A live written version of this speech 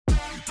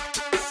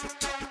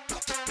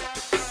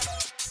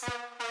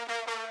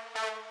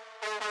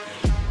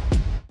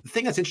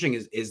thing that's interesting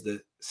is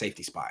the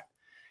safety spot.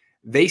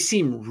 They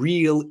seem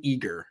real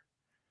eager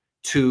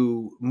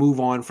to move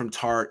on from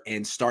Tartt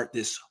and start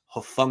this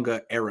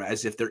Hufanga era,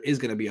 as if there is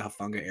going to be a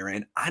Hufanga era.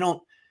 And I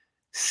don't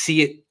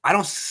see it. I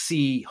don't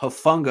see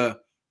Hufanga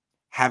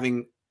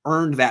having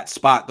earned that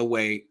spot the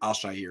way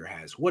Al-Shaair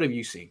has. What have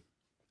you seen?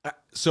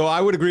 So I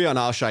would agree on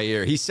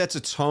Al-Shaair. He sets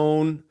a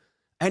tone,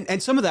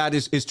 and some of that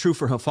is true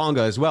for Hufanga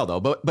as well, though.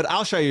 But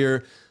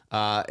Al-Shaair,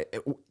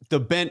 the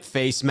bent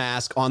face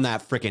mask on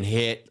that freaking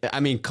hit. I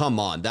mean, come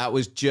on, that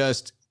was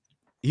just,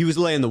 he was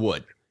laying the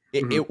wood.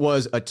 It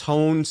was a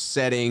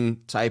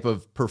tone-setting type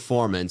of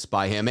performance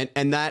by him,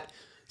 and that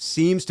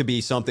seems to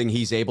be something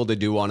he's able to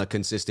do on a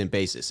consistent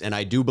basis. And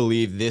I do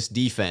believe this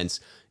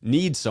defense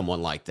needs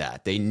someone like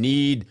that. They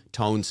need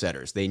tone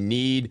setters. They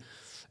need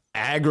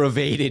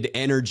aggravated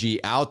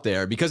energy out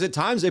there, because at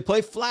times they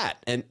play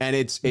flat, and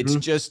it's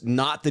just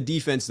not the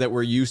defense that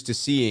we're used to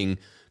seeing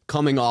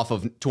coming off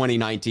of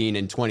 2019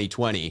 and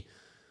 2020.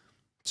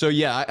 So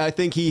yeah, I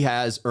think he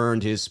has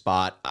earned his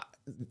spot.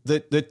 The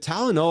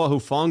Talanoa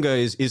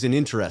Hufanga is an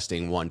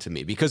interesting one to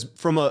me, because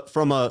from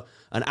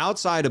an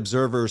outside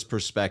observer's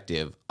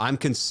perspective, I'm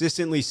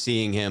consistently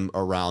seeing him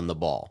around the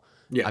ball.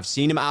 Yeah. I've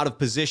seen him out of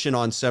position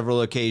on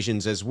several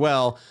occasions as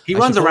well. He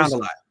runs around a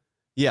lot.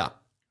 Yeah.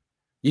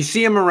 You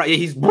see him around.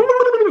 He's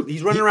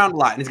running around a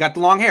lot, and he's got the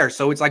long hair.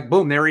 So it's like,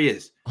 boom, there he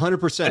is. 100%.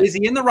 But is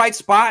he in the right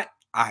spot?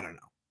 I don't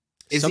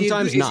know.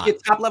 Sometimes not. Is he a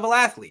top-level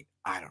athlete?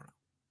 I don't know.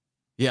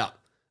 Yeah.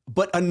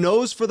 But a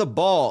nose for the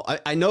ball,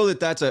 I know that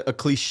that's a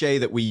cliche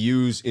that we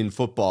use in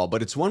football,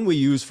 but it's one we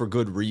use for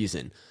good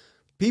reason.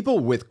 People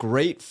with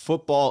great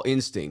football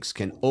instincts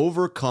can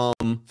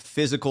overcome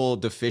physical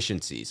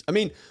deficiencies. I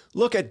mean,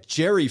 look at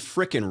Jerry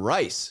frickin'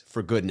 Rice,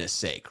 for goodness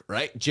sake,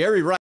 right?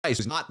 Jerry Rice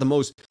is not the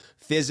most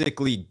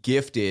physically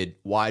gifted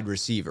wide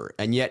receiver,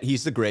 and yet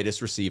he's the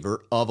greatest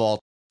receiver of all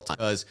time,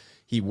 because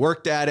he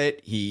worked at it,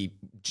 he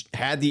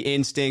had the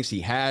instincts, he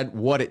had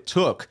what it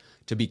took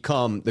to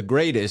become the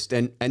greatest.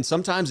 And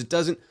sometimes it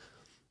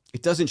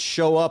doesn't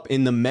show up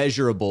in the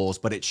measurables,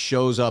 but it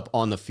shows up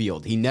on the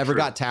field. He never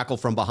got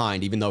tackled from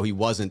behind, even though he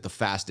wasn't the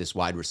fastest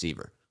wide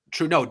receiver.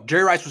 True. No,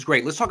 Jerry Rice was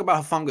great. Let's talk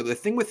about Hufanga. The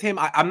thing with him,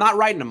 I'm not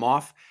writing him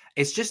off.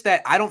 It's just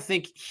that I don't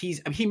think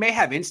he may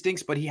have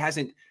instincts, but he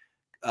hasn't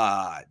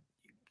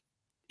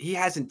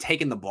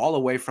taken the ball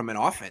away from an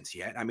offense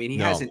yet. I mean, he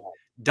hasn't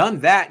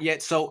done that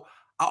yet. So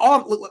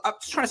I'm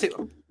just trying to say,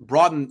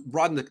 broaden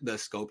the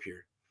scope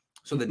here.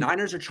 So the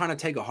Niners are trying to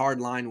take a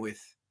hard line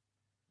with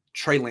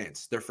Trey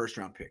Lance, their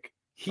first-round pick.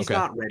 He's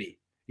not ready.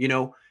 You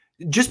know,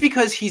 just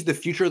because he's the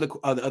future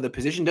of the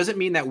position doesn't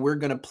mean that we're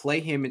going to play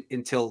him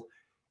until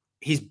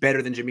he's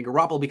better than Jimmy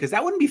Garoppolo, because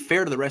that wouldn't be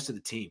fair to the rest of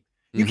the team.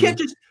 You can't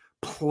just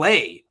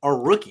play a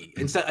rookie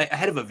instead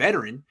ahead of a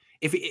veteran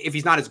if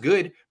he's not as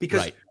good,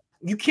 because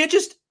you can't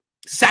just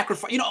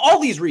sacrifice. You know, all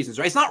these reasons,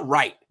 right? It's not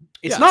right.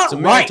 It's not a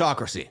right.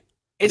 Meritocracy.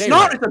 It's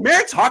not. It's a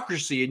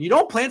meritocracy, and you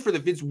don't plan for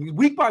it's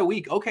week by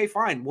week. Okay,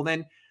 fine. Well,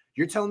 then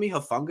you're telling me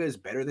Hufanga is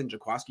better than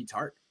Jaquiski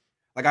Tartt?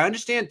 Like, I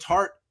understand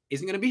Tartt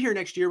isn't going to be here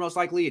next year, most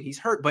likely, and he's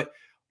hurt, but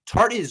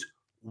Tartt is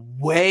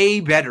way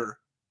better.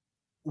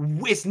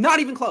 It's not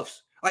even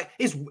close. Like,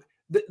 is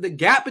the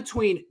gap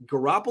between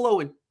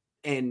Garoppolo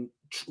and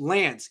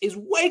Lance is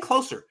way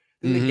closer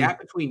than the gap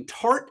between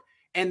Tartt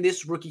and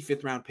this rookie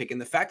 5th-round pick.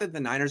 And the fact that the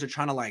Niners are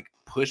trying to like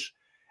push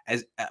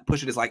it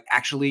as like,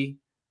 actually,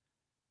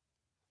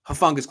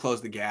 Hufanga's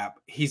closed the gap.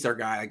 He's our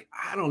guy. Like,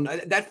 I don't know.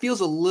 That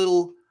feels a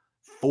little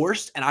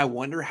forced, and I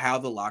wonder how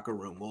the locker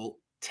room will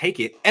take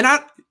it. And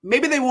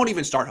maybe they won't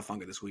even start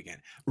Hufanga this weekend.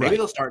 Maybe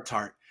they'll start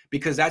Tartt,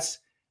 because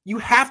you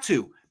have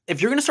to.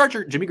 If you're going to start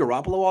your Jimmy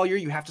Garoppolo all year,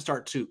 you have to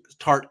start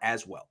Tartt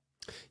as well.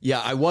 Yeah,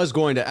 I was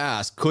going to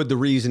ask, could the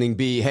reasoning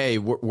be, hey,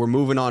 we're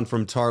moving on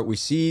from Tartt. We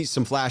see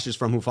some flashes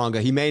from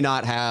Hufanga. He may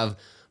not have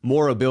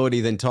more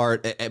ability than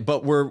Tartt,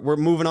 but we're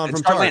moving on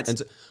from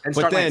Tartt.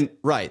 But then,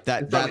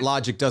 that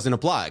logic doesn't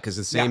apply, because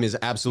the same is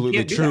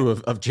absolutely true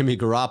of Jimmy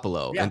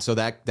Garoppolo. And so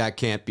that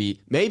can't be.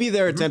 Maybe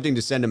they're attempting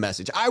to send a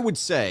message. I would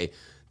say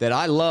that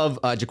I love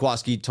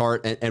Jaquiski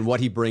Tartt and what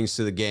he brings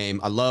to the game.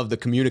 I love the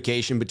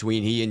communication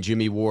between he and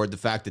Jimmy Ward, the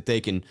fact that they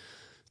can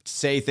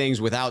say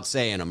things without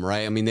saying them,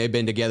 right? I mean, they've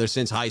been together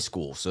since high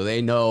school, so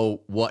they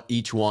know what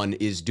each one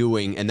is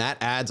doing, and that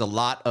adds a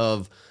lot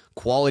of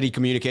quality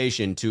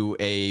communication to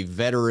a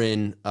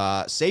veteran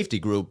safety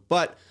group.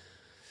 But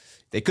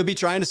they could be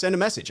trying to send a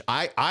message.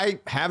 I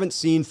haven't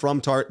seen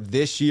from Tartt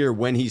this year,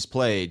 when he's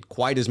played,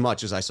 quite as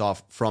much as I saw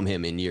from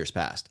him in years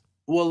past.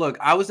 Well, look,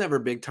 I was never a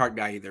big Tartt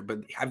guy either, but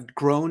I've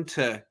grown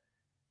to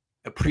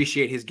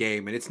appreciate his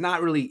game. And it's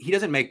not really, he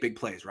doesn't make big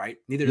plays, right?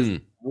 Neither does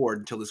Ward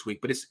until this week,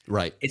 but it's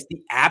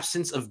the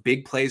absence of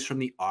big plays from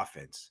the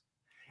offense.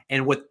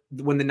 And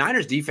when the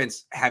Niners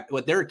defense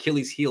what their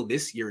Achilles heel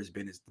this year has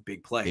been is the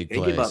big play. They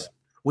give up,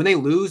 when they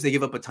lose, they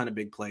give up a ton of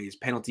big plays,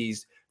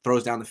 penalties,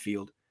 throws down the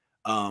field.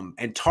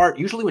 And Tartt,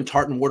 usually when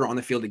Tartt and Ward are on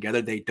the field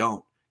together, they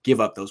don't give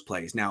up those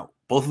plays. Now,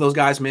 both of those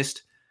guys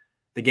missed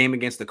the game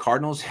against the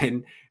Cardinals,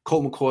 and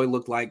Colt McCoy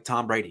looked like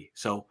Tom Brady.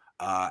 So,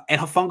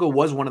 and Hufanga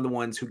was one of the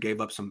ones who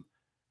gave up some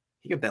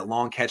He got that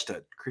long catch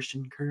to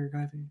Christian Kirk,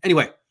 I think.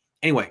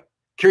 Anyway,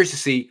 curious to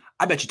see.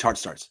 I bet you Tartt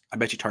starts.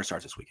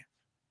 This weekend.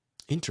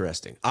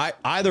 Interesting.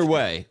 Either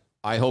way,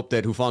 I hope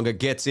that Hufanga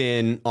gets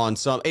in on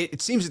some.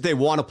 It seems that they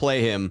want to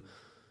play him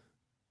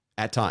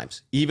at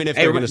times, even if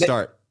they're going to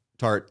start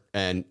Tartt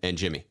and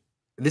Jimmy.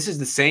 This is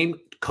the same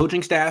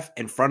coaching staff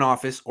and front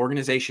office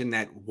organization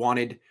that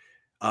wanted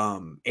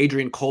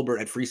Adrian Colbert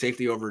at free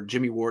safety over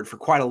Jimmy Ward for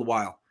quite a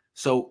while.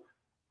 So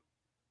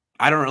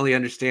I don't really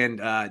understand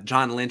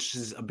John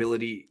Lynch's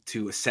ability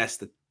to assess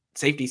the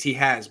safeties he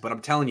has, but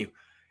I'm telling you,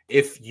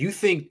 if you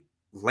think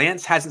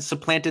Lance hasn't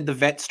supplanted the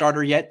vet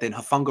starter yet, then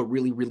Hufanga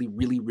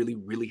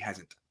really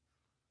hasn't.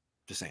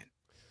 Just saying.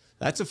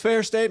 That's a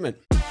fair statement.